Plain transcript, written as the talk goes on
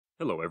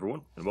Hello everyone,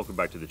 and welcome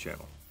back to the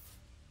channel.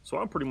 So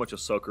I'm pretty much a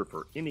sucker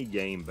for any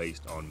game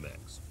based on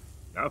mechs.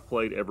 Now, I've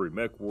played every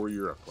Mech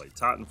Warrior, I've played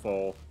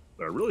Titanfall,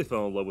 but I really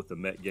fell in love with the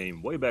mech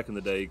game way back in the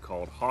day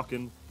called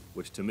Hawken,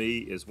 which to me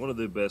is one of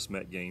the best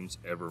mech games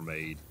ever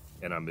made,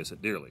 and I miss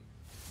it dearly.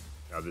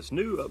 Now this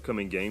new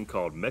upcoming game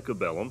called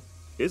Mechabellum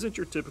isn't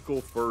your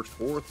typical first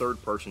or third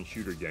person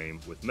shooter game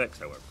with mechs,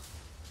 however.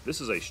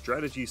 This is a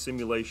strategy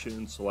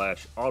simulation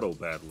slash auto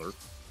battler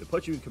that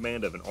puts you in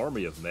command of an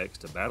army of mechs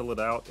to battle it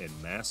out in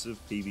massive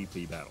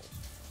PvP battles.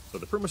 So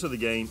the premise of the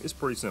game is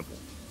pretty simple.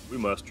 We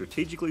must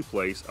strategically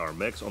place our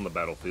mechs on the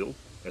battlefield,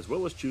 as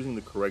well as choosing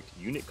the correct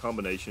unit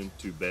combination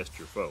to best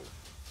your foe.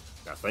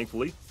 Now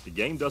thankfully, the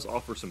game does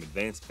offer some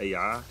advanced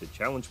AI to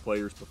challenge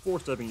players before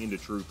stepping into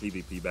true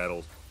PvP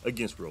battles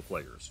against real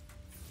players.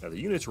 Now the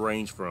units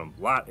range from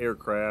light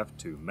aircraft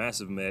to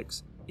massive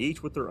mechs,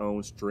 each with their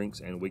own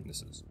strengths and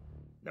weaknesses.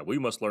 Now we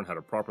must learn how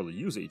to properly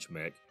use each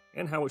mech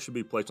and how it should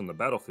be placed on the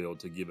battlefield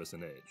to give us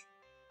an edge.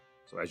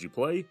 So as you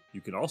play,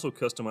 you can also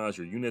customize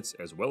your units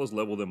as well as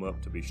level them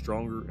up to be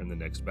stronger in the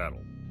next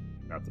battle.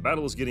 Now if the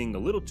battle is getting a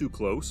little too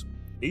close,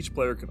 each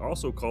player can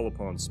also call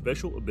upon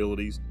special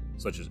abilities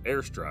such as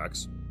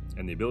airstrikes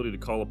and the ability to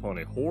call upon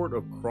a horde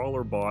of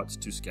crawler bots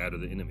to scatter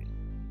the enemy.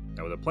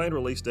 Now with a planned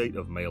release date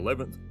of May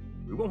 11th,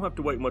 we won't have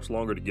to wait much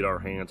longer to get our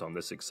hands on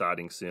this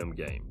exciting sim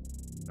game.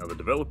 Now the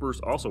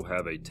developers also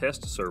have a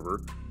test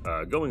server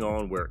going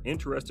on where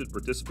interested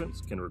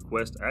participants can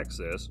request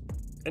access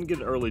and get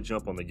an early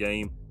jump on the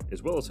game,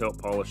 as well as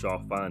help polish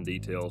off fine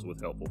details with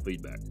helpful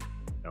feedback.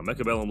 Now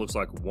Mechabellum looks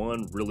like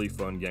one really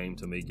fun game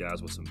to me,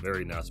 guys, with some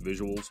very nice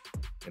visuals,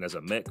 and as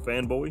a mech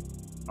fanboy,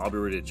 I'll be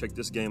ready to check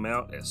this game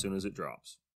out as soon as it drops.